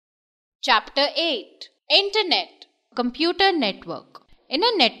Chapter 8. Internet. Computer network. In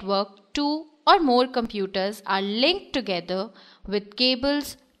a network, two or more computers are linked together with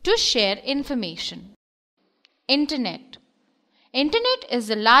cables to share information. Internet. Internet is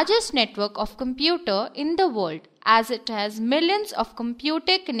the largest network of computer in the world as it has millions of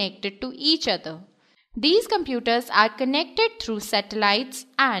computers connected to each other. These computers are connected through satellites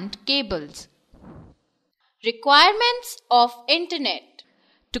and cables. Requirements of Internet.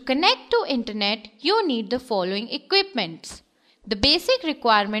 To connect to Internet, you need the following equipments. The basic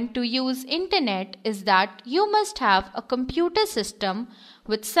requirement to use Internet is that you must have a computer system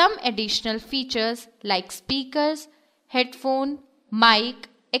with some additional features like speakers, headphone, mic,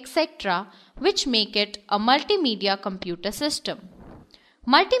 etc., which make it a multimedia computer system.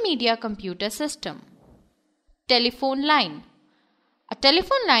 Multimedia computer system. Telephone line. A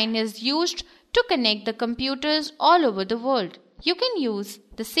telephone line is used to connect the computers all over the world. You can use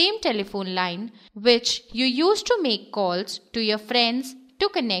the same telephone line which you use to make calls to your friends to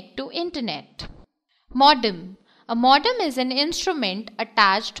connect to Internet. Modem. A modem is an instrument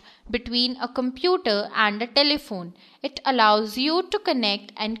attached between a computer and a telephone. It allows you to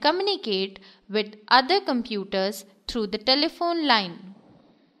connect and communicate with other computers through the telephone line.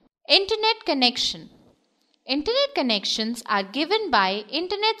 Internet connection. Internet connections are given by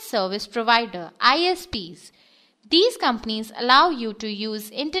Internet Service Provider (ISPs). These companies allow you to use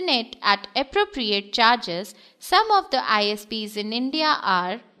Internet at appropriate charges. Some of the ISPs in India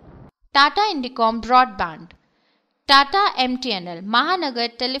are Tata Indicom Broadband, Tata MTNL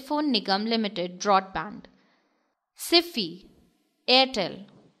Mahanagar Telephone Nigam Limited Broadband, SIFI, Airtel.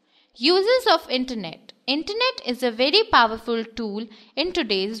 Uses of Internet. Internet is a very powerful tool in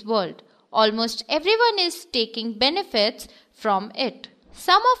today's world. Almost everyone is taking benefits from it.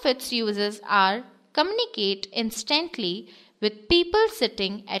 Some of its uses are communicate instantly with people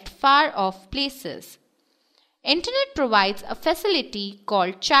sitting at far off places. Internet provides a facility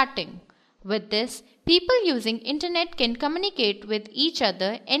called chatting. With this, people using Internet can communicate with each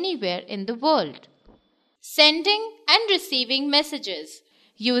other anywhere in the world. Sending and receiving messages.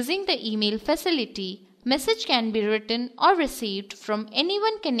 Using the email facility, message can be written or received from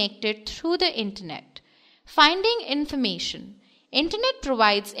anyone connected through the Internet. Finding information. Internet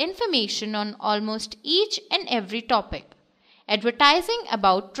provides information on almost each and every topic. Advertising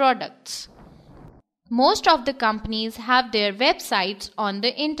about products. Most of the companies have their websites on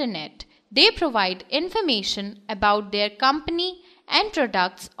the Internet. They provide information about their company and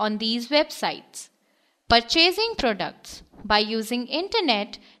products on these websites. Purchasing products. By using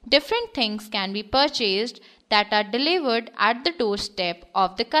Internet, different things can be purchased that are delivered at the doorstep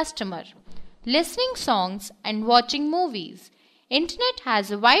of the customer. Listening songs and watching movies. Internet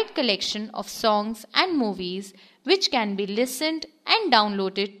has a wide collection of songs and movies which can be listened and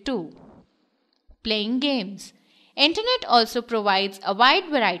downloaded too. Playing games. Internet also provides a wide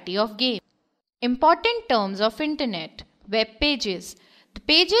variety of games. Important terms of Internet. Web pages. The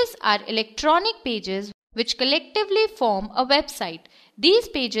pages are electronic pages which collectively form a website. These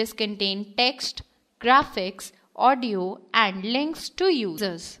pages contain text, graphics, audio, and links to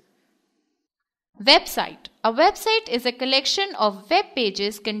users. Website. A website is a collection of web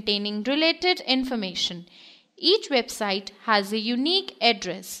pages containing related information. Each website has a unique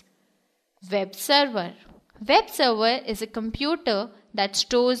address. Web server. Web server is a computer that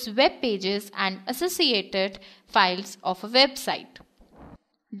stores web pages and associated files of a website.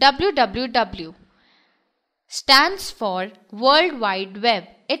 www stands for World Wide Web.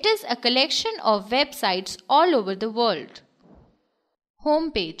 It is a collection of websites all over the world.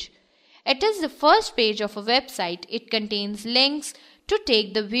 Home page. It is the first page of a website. It contains links to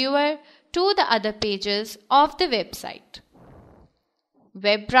take the viewer to the other pages of the website.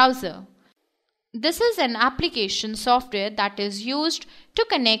 Web browser. This is an application software that is used to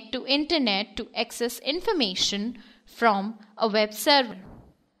connect to Internet to access information from a web server.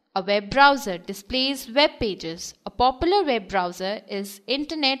 A web browser displays web pages. A popular web browser is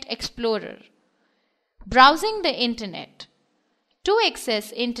Internet Explorer. Browsing the Internet. To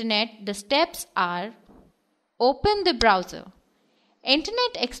access Internet, the steps are: open the browser,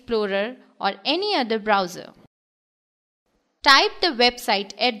 Internet Explorer or any other browser. Type the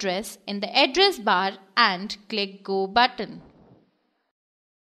website address in the address bar and click Go button.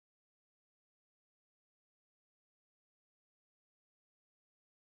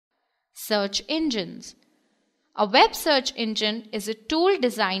 Search engines. A web search engine is a tool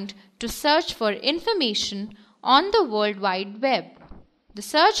designed to search for information on the World Wide Web. The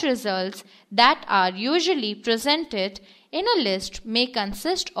search results that are usually presented in a list may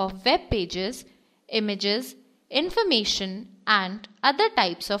consist of web pages, images, information, and other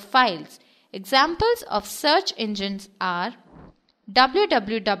types of files. Examples of search engines are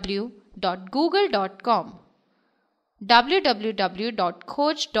www.google.com, www.khoj.com,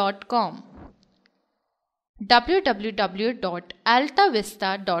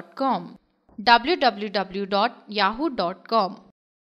 www.altavista.com, www.yahoo.com,